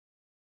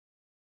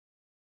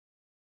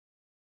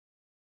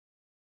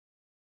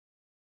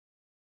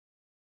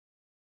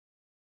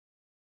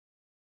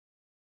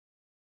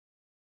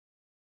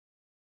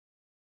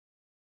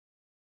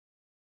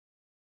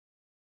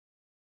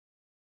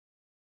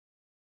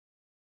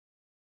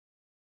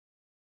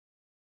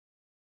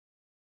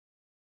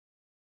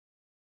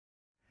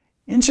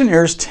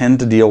Engineers tend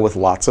to deal with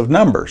lots of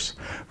numbers.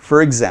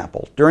 For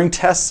example, during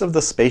tests of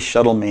the Space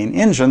Shuttle main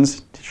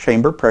engines,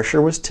 chamber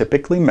pressure was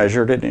typically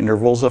measured at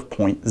intervals of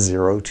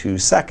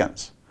 0.02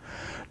 seconds.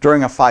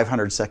 During a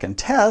 500-second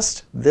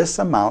test, this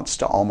amounts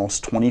to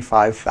almost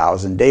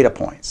 25,000 data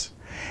points.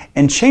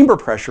 And chamber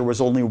pressure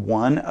was only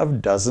one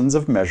of dozens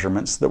of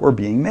measurements that were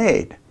being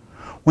made.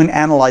 When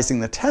analyzing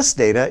the test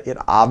data, it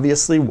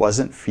obviously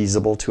wasn't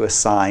feasible to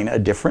assign a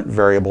different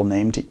variable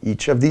name to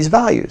each of these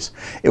values.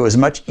 It was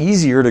much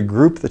easier to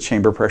group the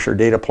chamber pressure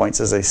data points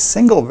as a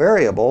single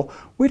variable,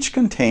 which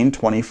contained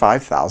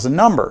 25,000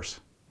 numbers.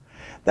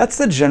 That's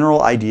the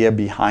general idea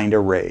behind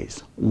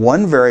arrays.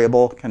 One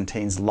variable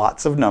contains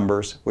lots of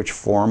numbers which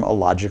form a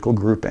logical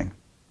grouping.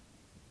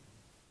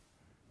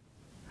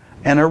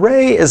 An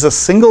array is a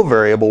single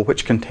variable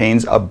which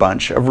contains a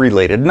bunch of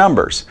related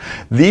numbers.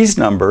 These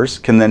numbers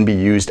can then be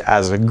used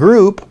as a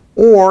group,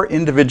 or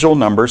individual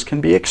numbers can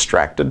be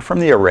extracted from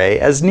the array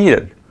as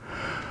needed.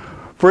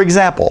 For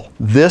example,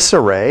 this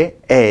array,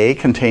 A,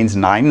 contains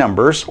 9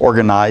 numbers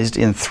organized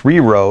in 3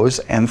 rows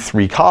and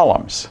 3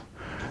 columns.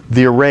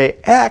 The array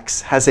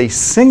X has a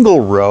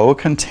single row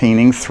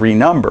containing 3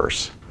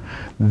 numbers.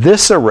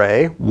 This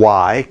array,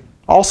 Y,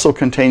 also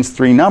contains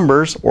 3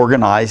 numbers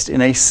organized in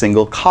a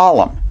single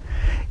column.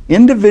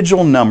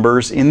 Individual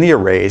numbers in the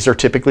arrays are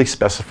typically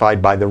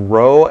specified by the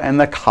row and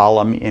the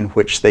column in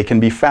which they can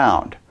be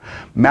found.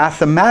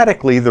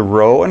 Mathematically, the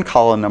row and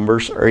column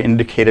numbers are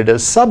indicated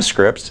as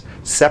subscripts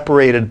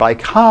separated by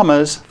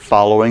commas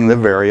following the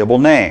variable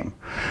name.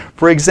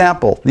 For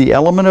example, the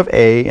element of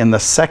A in the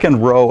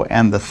second row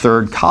and the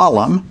third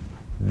column,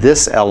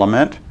 this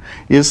element,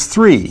 is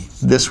 3.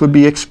 This would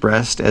be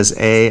expressed as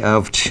A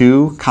of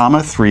 2,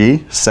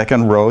 3,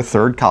 second row,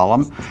 third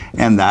column,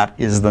 and that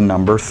is the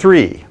number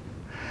 3.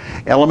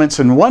 Elements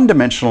in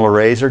one-dimensional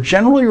arrays are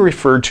generally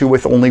referred to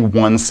with only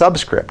one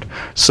subscript.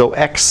 So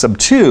x sub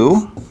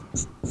 2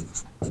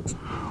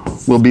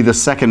 will be the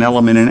second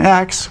element in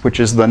x, which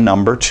is the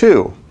number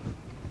 2.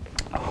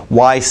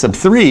 Y sub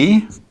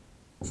 3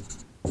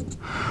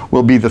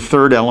 will be the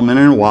third element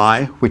in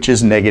y, which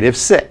is negative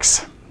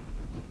 6.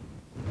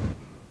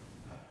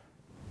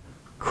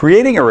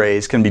 Creating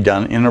arrays can be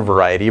done in a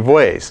variety of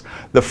ways.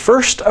 The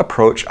first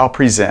approach I'll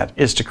present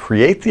is to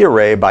create the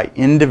array by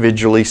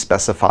individually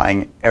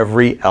specifying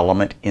every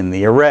element in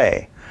the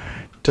array.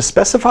 To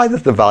specify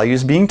that the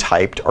values being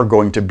typed are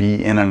going to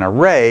be in an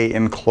array,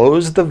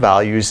 enclose the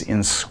values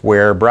in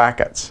square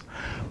brackets.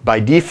 By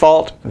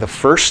default, the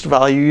first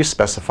value you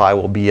specify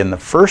will be in the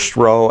first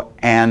row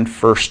and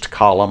first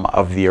column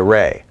of the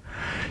array.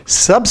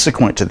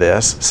 Subsequent to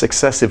this,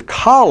 successive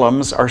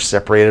columns are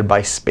separated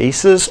by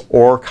spaces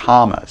or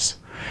commas.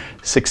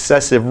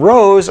 Successive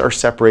rows are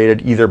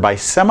separated either by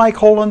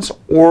semicolons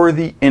or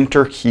the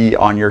Enter key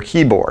on your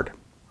keyboard.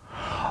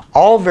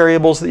 All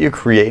variables that you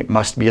create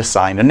must be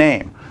assigned a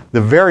name.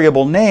 The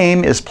variable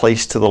name is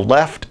placed to the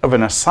left of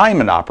an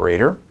assignment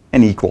operator,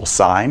 an equal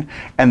sign,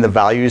 and the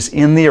values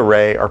in the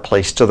array are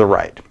placed to the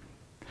right.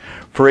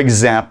 For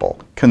example,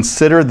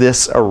 consider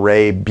this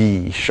array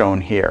B shown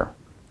here.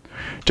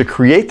 To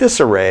create this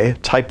array,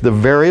 type the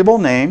variable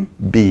name,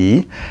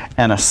 B,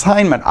 an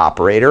assignment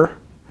operator,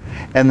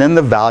 and then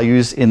the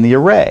values in the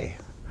array.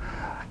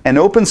 An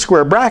open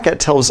square bracket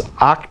tells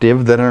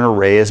Octave that an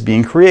array is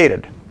being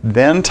created.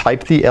 Then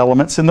type the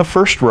elements in the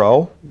first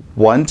row,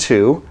 1,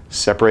 2,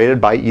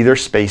 separated by either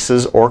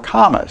spaces or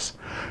commas.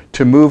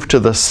 To move to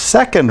the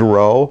second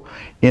row,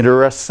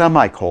 enter a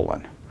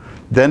semicolon.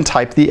 Then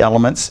type the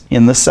elements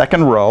in the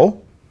second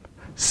row,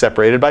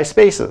 separated by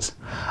spaces.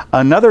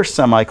 Another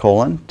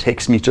semicolon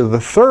takes me to the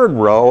third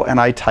row and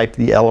I type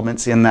the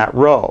elements in that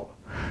row.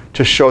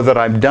 To show that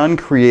I'm done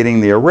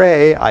creating the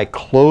array, I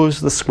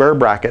close the square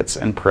brackets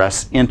and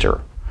press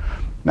Enter.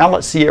 Now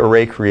let's see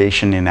array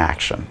creation in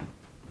action.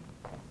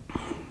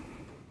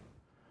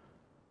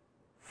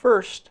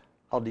 First,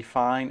 I'll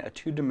define a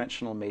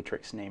two-dimensional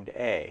matrix named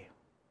A.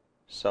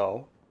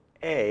 So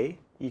A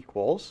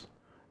equals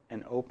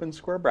an open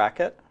square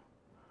bracket,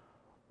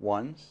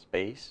 1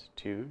 space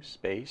 2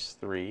 space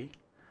 3,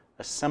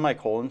 a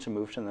semicolon to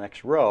move to the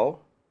next row,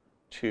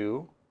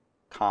 2,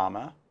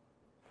 comma,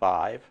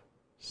 5,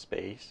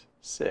 space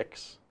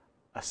 6,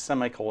 a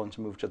semicolon to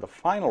move to the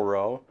final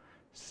row,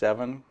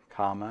 7,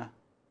 comma,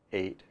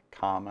 8,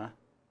 comma,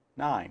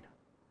 9.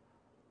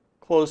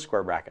 Close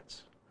square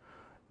brackets.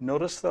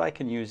 Notice that I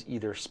can use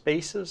either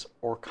spaces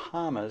or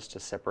commas to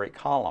separate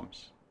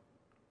columns.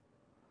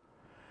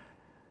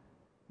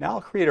 Now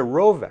I'll create a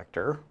row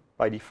vector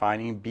by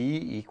defining B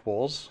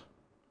equals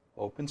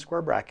open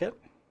square bracket,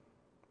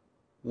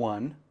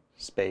 1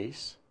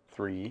 space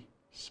 3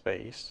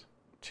 space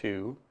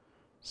 2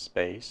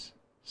 space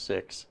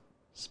 6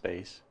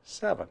 space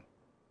 7.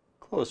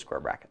 Close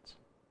square brackets.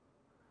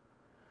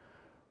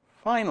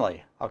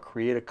 Finally, I'll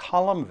create a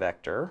column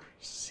vector,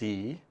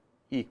 C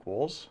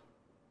equals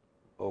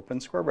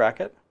open square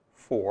bracket,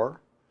 4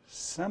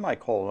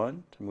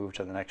 semicolon to move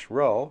to the next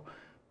row,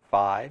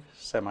 5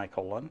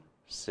 semicolon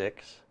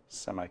 6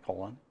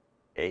 semicolon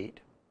 8,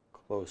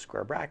 close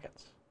square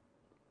brackets.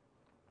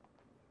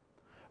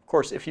 Of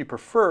course, if you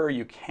prefer,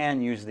 you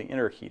can use the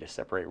enter key to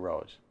separate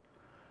rows.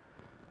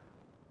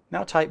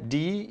 Now type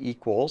D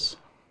equals,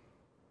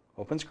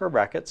 open square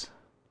brackets,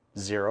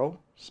 0,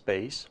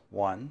 space,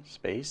 1,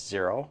 space,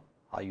 0.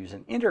 I'll use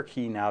an enter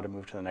key now to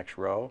move to the next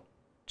row,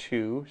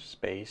 2,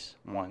 space,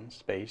 1,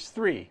 space,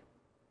 3.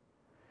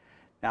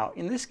 Now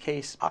in this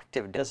case,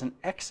 Octave doesn't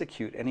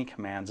execute any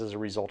commands as a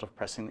result of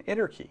pressing the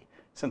enter key,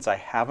 since I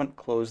haven't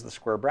closed the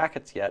square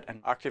brackets yet,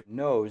 and Octave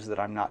knows that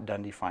I'm not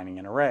done defining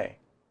an array.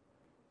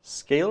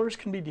 Scalars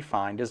can be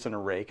defined as an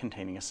array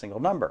containing a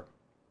single number.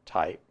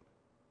 Type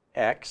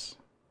x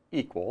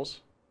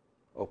equals,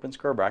 open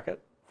square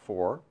bracket,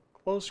 4,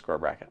 close square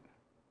bracket.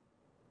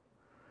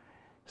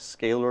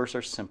 Scalars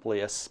are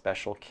simply a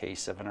special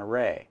case of an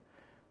array.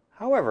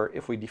 However,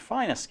 if we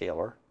define a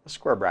scalar, the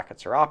square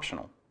brackets are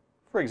optional.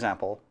 For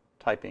example,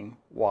 typing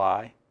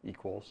y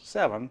equals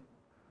 7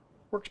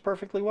 works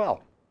perfectly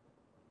well.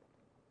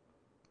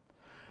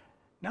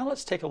 Now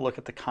let's take a look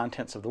at the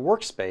contents of the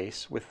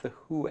workspace with the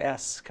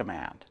whos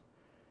command.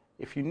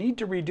 If you need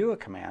to redo a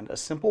command, a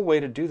simple way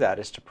to do that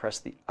is to press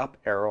the up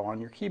arrow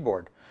on your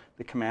keyboard.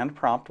 The command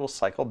prompt will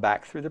cycle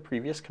back through the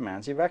previous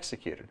commands you've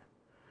executed.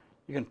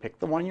 You can pick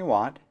the one you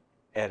want,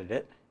 edit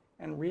it,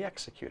 and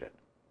re-execute it.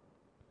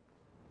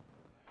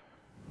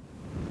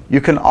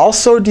 You can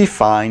also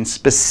define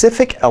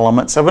specific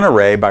elements of an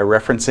array by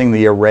referencing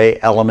the array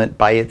element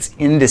by its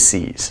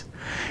indices.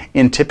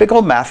 In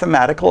typical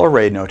mathematical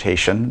array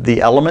notation, the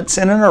elements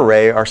in an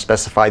array are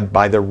specified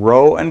by the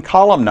row and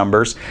column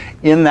numbers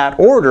in that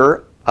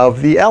order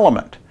of the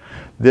element.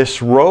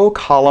 This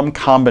row-column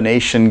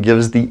combination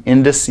gives the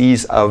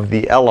indices of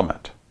the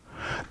element.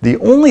 The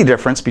only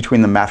difference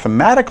between the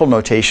mathematical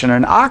notation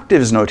and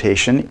Octave's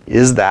notation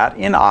is that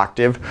in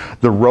Octave,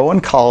 the row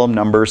and column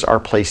numbers are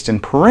placed in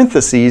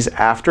parentheses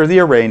after the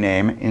array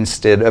name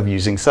instead of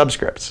using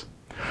subscripts.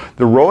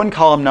 The row and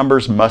column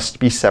numbers must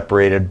be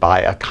separated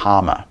by a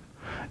comma.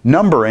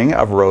 Numbering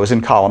of rows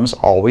and columns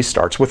always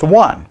starts with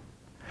 1.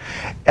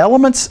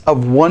 Elements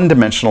of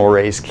one-dimensional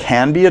arrays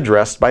can be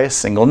addressed by a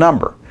single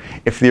number.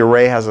 If the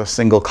array has a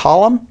single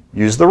column,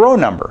 use the row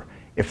number.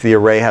 If the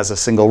array has a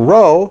single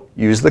row,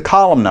 use the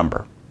column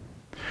number.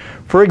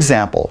 For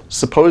example,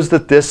 suppose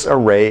that this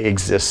array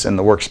exists in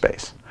the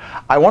workspace.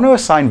 I want to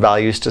assign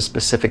values to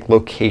specific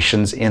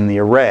locations in the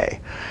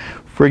array.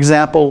 For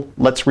example,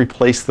 let's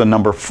replace the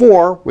number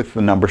 4 with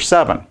the number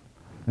 7.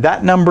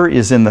 That number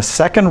is in the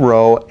second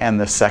row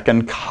and the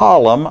second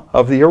column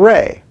of the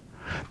array.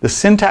 The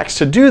syntax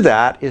to do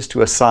that is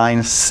to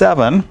assign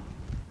 7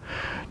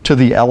 to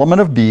the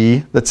element of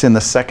B that's in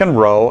the second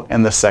row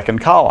and the second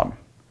column.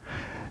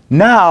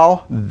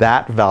 Now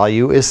that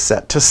value is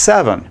set to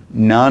 7.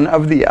 None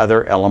of the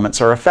other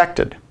elements are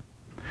affected.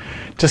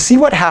 To see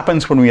what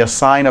happens when we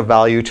assign a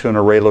value to an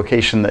array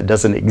location that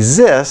doesn't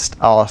exist,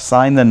 I'll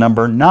assign the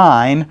number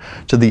 9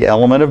 to the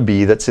element of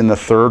B that's in the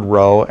third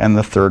row and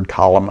the third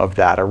column of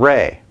that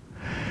array.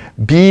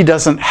 B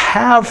doesn't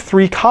have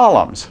 3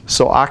 columns,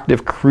 so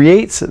Octave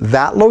creates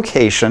that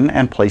location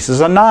and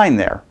places a 9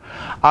 there.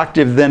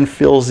 Octave then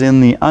fills in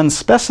the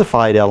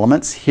unspecified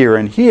elements here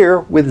and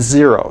here with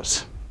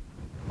zeros.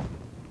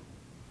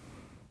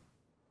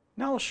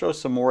 Now I'll show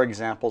some more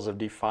examples of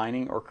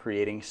defining or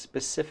creating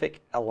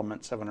specific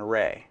elements of an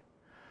array.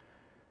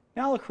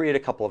 Now I'll create a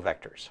couple of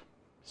vectors.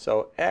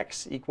 So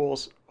x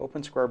equals,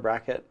 open square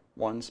bracket,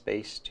 1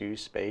 space, 2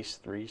 space,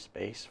 3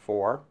 space,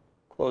 4,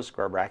 close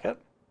square bracket.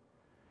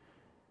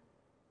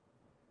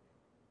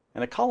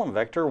 And a column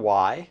vector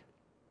y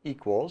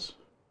equals,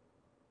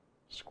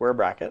 square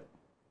bracket,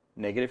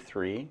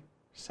 -3,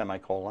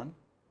 semicolon,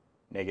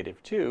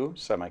 -2,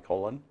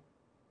 semicolon,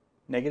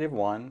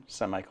 -1,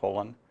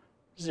 semicolon,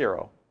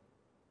 0,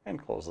 and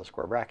close the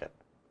square bracket.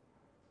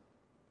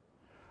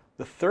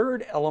 The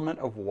third element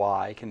of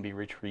y can be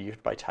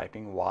retrieved by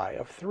typing y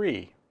of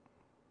 3.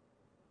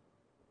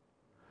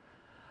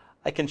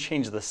 I can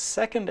change the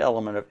second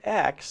element of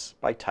x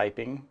by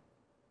typing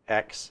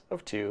x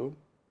of 2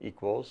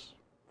 equals,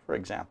 for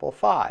example,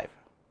 5.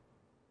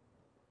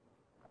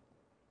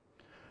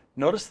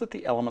 Notice that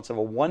the elements of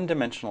a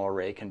one-dimensional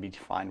array can be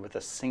defined with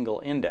a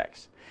single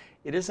index.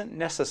 It isn't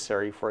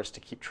necessary for us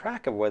to keep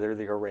track of whether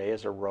the array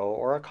is a row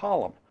or a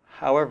column.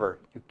 However,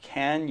 you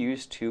can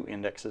use 2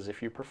 indexes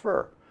if you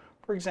prefer.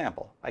 For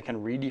example, I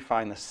can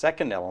redefine the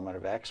second element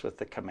of x with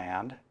the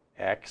command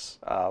x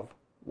of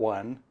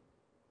 1,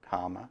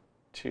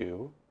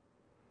 2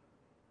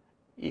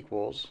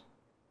 equals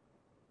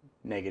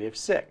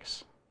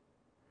 -6.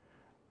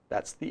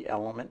 That's the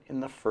element in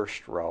the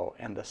first row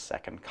and the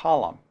second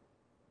column.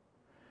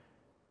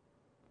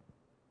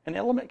 An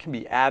element can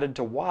be added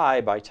to y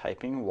by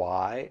typing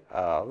y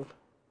of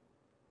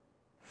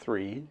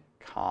 3,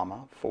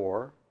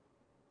 4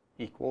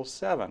 equals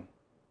 7.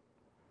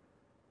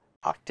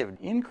 Octave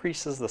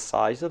increases the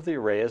size of the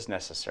array as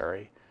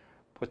necessary,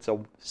 puts a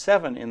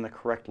 7 in the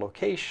correct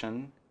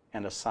location,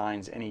 and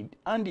assigns any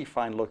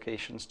undefined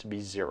locations to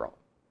be 0.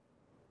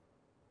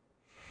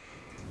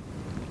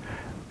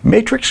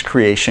 Matrix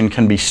creation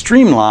can be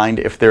streamlined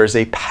if there is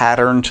a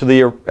pattern to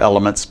the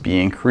elements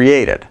being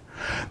created.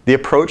 The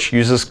approach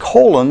uses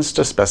colons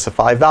to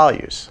specify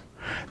values.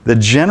 The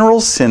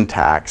general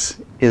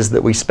syntax is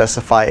that we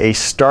specify a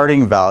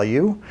starting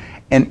value,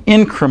 an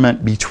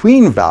increment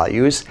between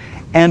values,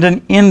 and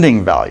an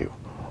ending value,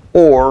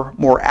 or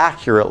more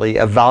accurately,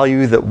 a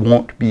value that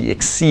won't be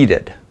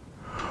exceeded.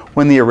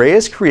 When the array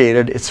is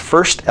created, its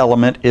first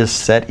element is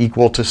set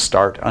equal to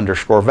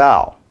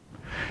start_val.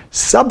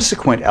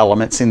 Subsequent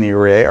elements in the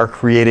array are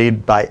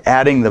created by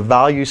adding the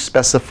value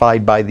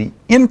specified by the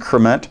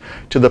increment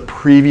to the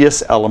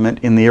previous element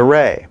in the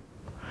array.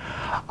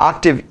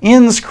 Octave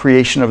ends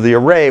creation of the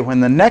array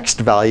when the next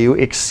value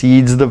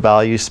exceeds the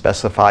value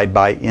specified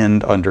by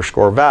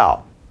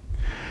end_val.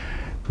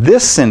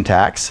 This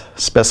syntax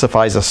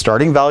specifies a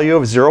starting value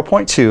of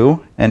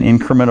 0.2, an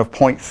increment of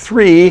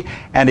 0.3,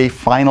 and a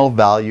final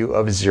value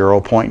of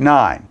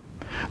 0.9.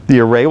 The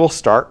array will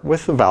start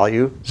with the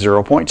value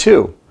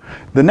 0.2.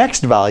 The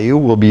next value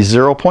will be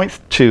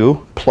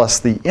 0.2 plus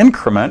the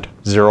increment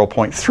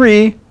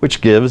 0.3, which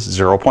gives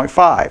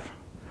 0.5.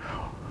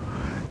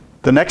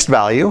 The next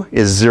value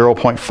is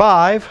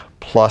 0.5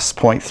 plus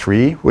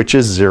 0.3, which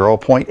is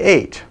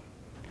 0.8.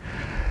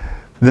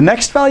 The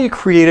next value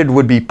created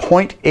would be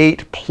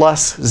 0.8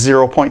 plus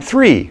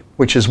 0.3,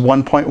 which is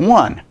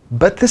 1.1.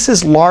 But this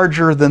is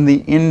larger than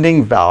the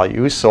ending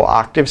value, so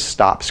Octave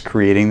stops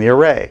creating the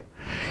array.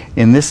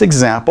 In this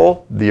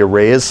example, the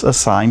array is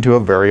assigned to a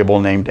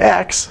variable named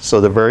x, so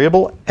the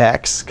variable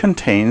x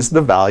contains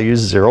the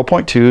values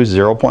 0.2,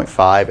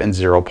 0.5, and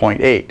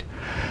 0.8.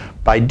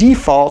 By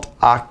default,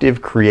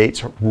 Octave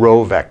creates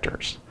row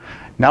vectors.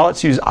 Now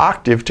let's use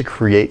Octave to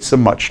create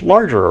some much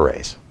larger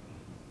arrays.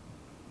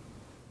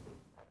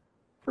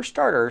 For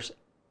starters,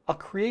 I'll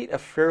create a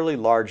fairly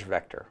large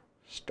vector,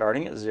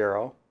 starting at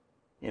 0,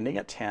 ending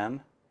at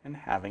 10, and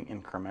having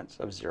increments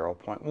of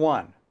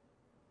 0.1.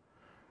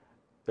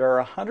 There are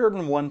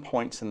 101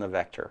 points in the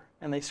vector,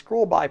 and they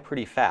scroll by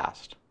pretty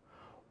fast.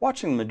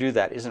 Watching them do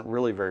that isn't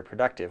really very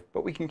productive,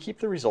 but we can keep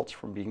the results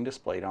from being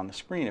displayed on the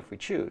screen if we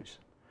choose.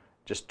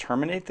 Just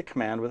terminate the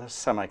command with a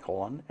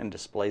semicolon and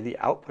display the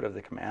output of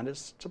the command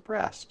as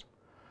suppressed.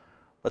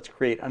 Let's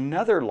create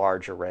another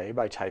large array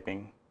by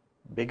typing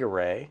big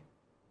array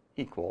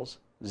equals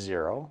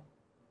 0,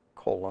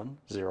 colon,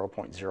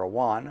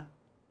 0.01,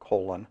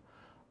 colon,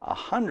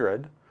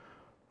 100,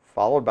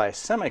 followed by a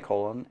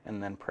semicolon,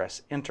 and then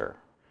press enter.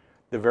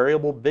 The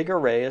variable big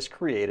array is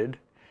created,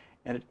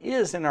 and it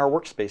is in our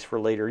workspace for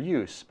later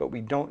use, but we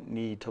don't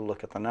need to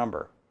look at the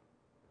number.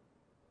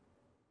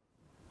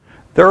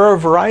 There are a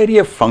variety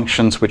of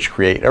functions which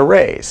create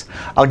arrays.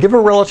 I'll give a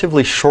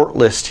relatively short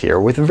list here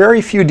with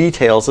very few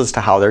details as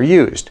to how they're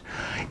used.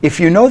 If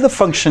you know the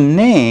function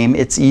name,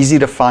 it's easy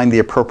to find the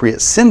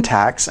appropriate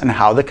syntax and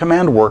how the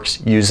command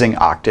works using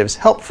Octave's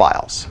help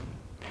files.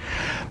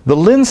 The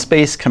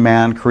linspace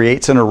command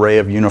creates an array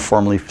of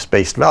uniformly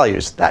spaced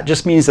values. That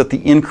just means that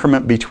the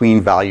increment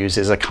between values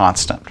is a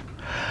constant.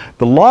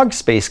 The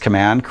logspace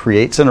command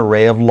creates an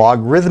array of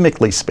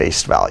logarithmically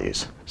spaced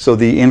values. So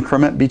the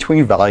increment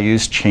between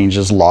values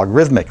changes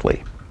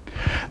logarithmically.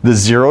 The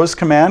zeros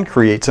command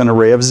creates an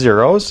array of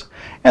zeros,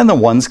 and the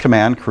ones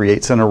command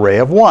creates an array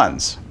of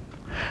ones.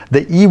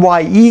 The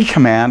EYE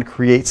command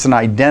creates an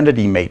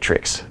identity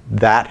matrix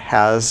that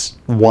has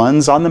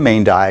ones on the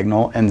main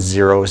diagonal and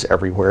zeros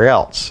everywhere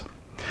else.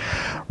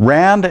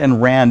 Rand and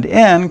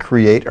randn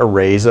create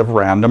arrays of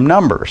random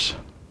numbers.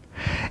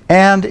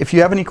 And if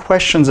you have any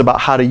questions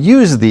about how to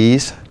use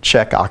these,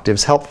 check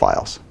Octave's help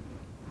files.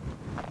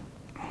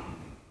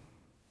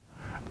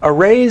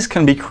 Arrays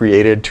can be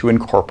created to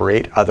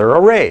incorporate other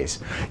arrays.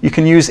 You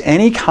can use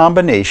any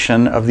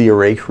combination of the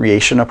array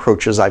creation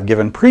approaches I've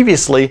given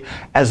previously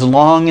as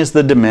long as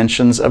the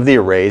dimensions of the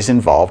arrays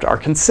involved are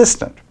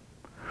consistent.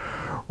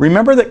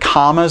 Remember that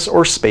commas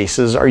or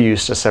spaces are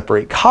used to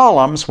separate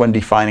columns when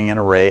defining an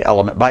array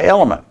element by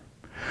element.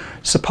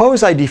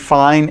 Suppose I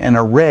define an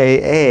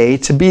array A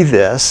to be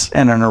this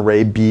and an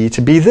array B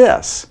to be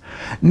this.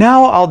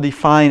 Now I'll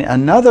define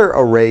another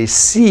array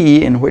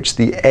C in which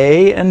the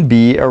A and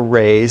B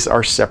arrays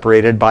are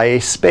separated by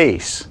a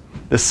space.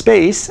 The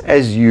space,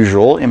 as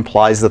usual,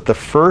 implies that the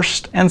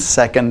first and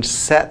second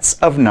sets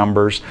of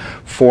numbers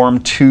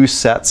form two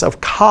sets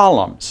of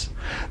columns.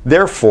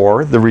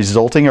 Therefore, the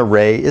resulting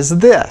array is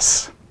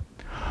this.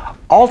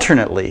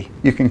 Alternately,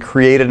 you can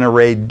create an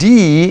array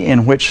D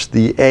in which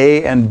the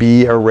A and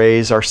B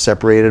arrays are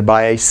separated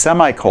by a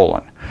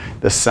semicolon.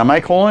 The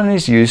semicolon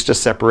is used to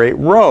separate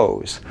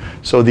rows.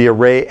 So the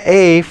array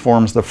A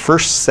forms the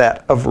first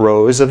set of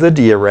rows of the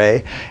D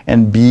array,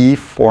 and B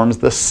forms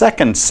the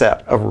second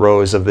set of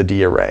rows of the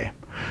D array.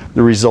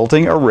 The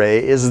resulting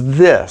array is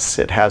this.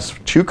 It has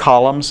 2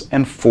 columns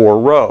and 4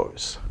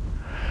 rows.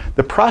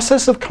 The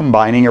process of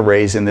combining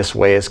arrays in this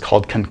way is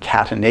called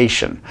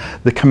concatenation.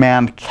 The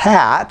command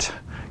cat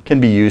can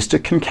be used to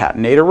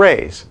concatenate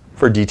arrays.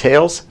 For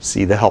details,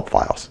 see the help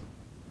files.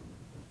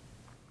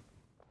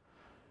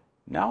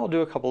 Now I'll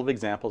do a couple of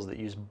examples that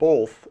use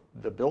both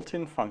the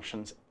built-in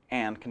functions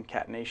and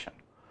concatenation.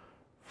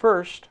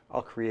 First,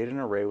 I'll create an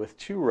array with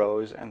 2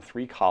 rows and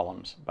 3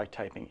 columns by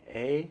typing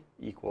A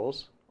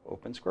equals,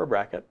 open square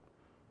bracket,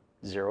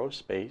 0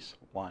 space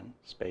 1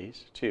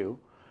 space 2,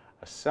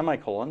 a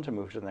semicolon to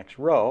move to the next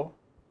row,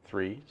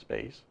 3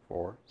 space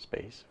 4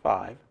 space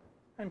 5,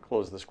 and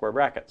close the square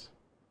brackets.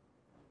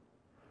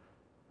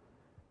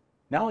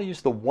 Now I'll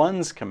use the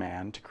ones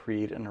command to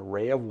create an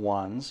array of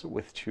ones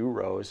with 2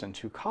 rows and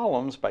 2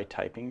 columns by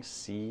typing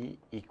C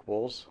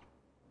equals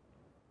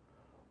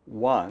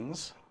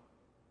ones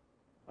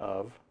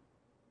of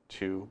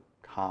 2,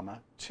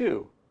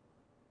 2,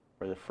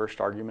 where the first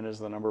argument is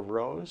the number of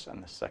rows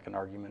and the second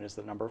argument is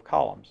the number of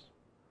columns.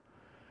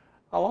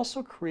 I'll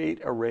also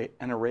create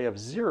an array of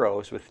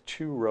zeros with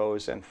 2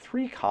 rows and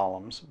 3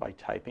 columns by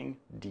typing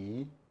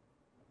D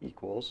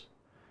equals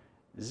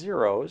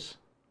zeros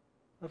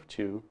of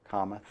 2,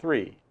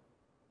 3.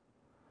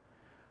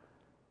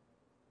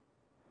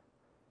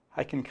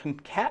 I can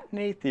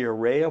concatenate the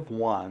array of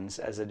ones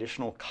as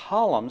additional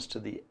columns to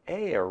the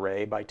A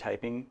array by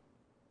typing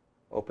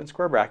open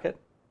square bracket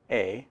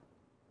A,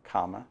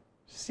 comma,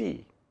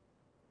 C,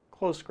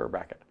 close square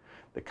bracket.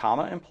 The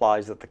comma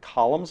implies that the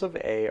columns of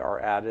A are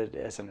added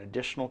as an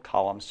additional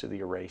columns to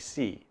the array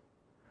C.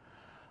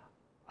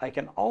 I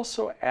can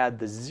also add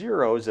the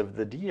zeros of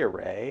the D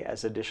array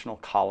as additional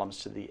columns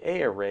to the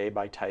A array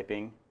by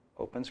typing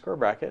open square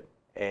bracket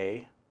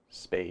A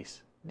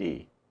space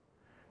D,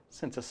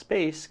 since a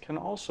space can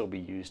also be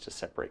used to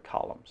separate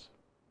columns.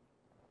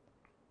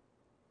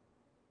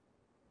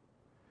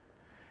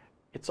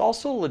 It's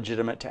also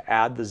legitimate to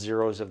add the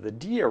zeros of the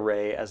D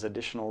array as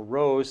additional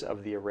rows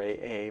of the array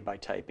A by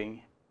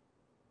typing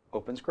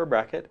open square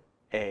bracket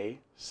A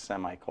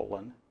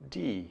semicolon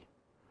D.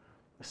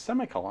 The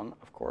semicolon,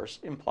 of course,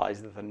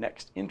 implies that the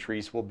next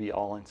entries will be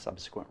all in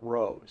subsequent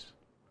rows.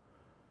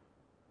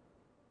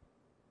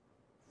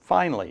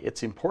 Finally,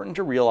 it's important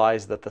to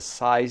realize that the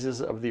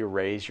sizes of the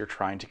arrays you're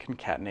trying to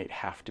concatenate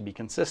have to be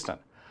consistent.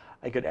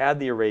 I could add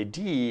the array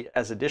D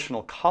as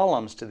additional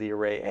columns to the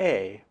array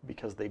A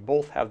because they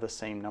both have the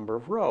same number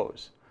of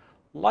rows.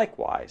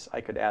 Likewise, I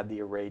could add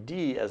the array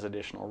D as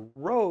additional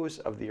rows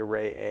of the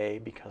array A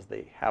because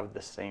they have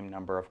the same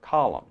number of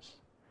columns.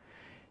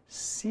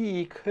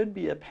 C could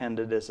be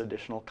appended as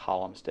additional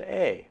columns to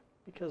A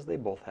because they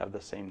both have the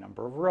same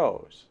number of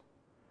rows.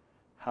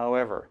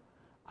 However,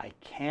 I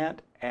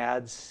can't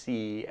add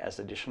C as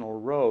additional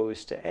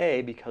rows to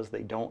A because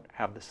they don't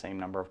have the same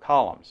number of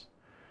columns.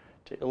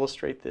 To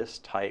illustrate this,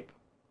 type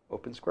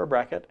open square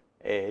bracket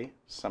A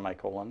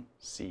semicolon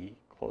C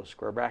close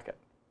square bracket.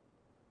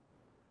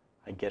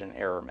 I get an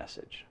error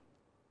message.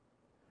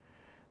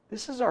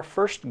 This is our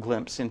first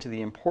glimpse into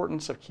the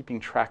importance of keeping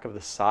track of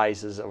the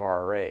sizes of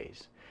our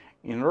arrays.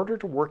 In order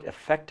to work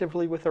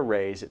effectively with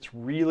arrays, it's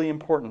really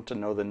important to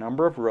know the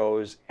number of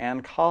rows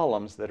and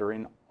columns that are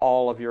in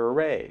all of your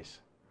arrays.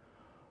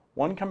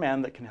 One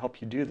command that can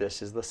help you do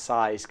this is the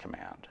size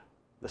command.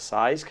 The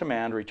size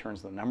command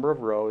returns the number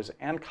of rows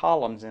and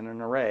columns in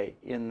an array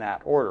in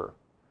that order.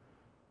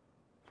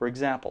 For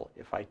example,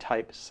 if I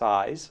type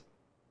size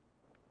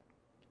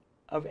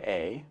of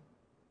A,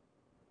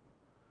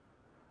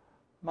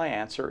 my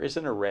answer is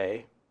an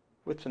array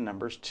with the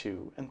numbers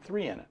 2 and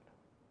 3 in it.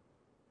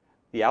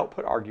 The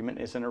output argument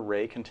is an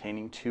array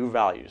containing 2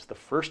 values. The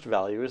first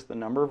value is the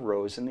number of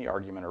rows in the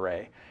argument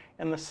array,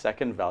 and the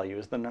second value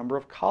is the number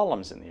of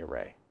columns in the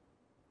array.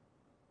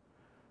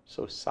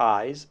 So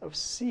size of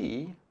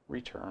C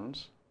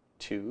returns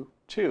 2,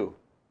 2.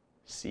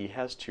 C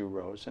has 2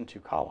 rows and 2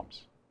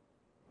 columns.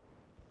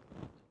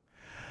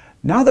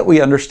 Now that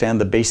we understand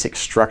the basic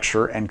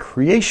structure and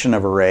creation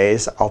of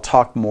arrays, I'll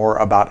talk more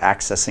about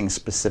accessing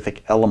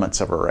specific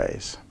elements of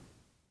arrays.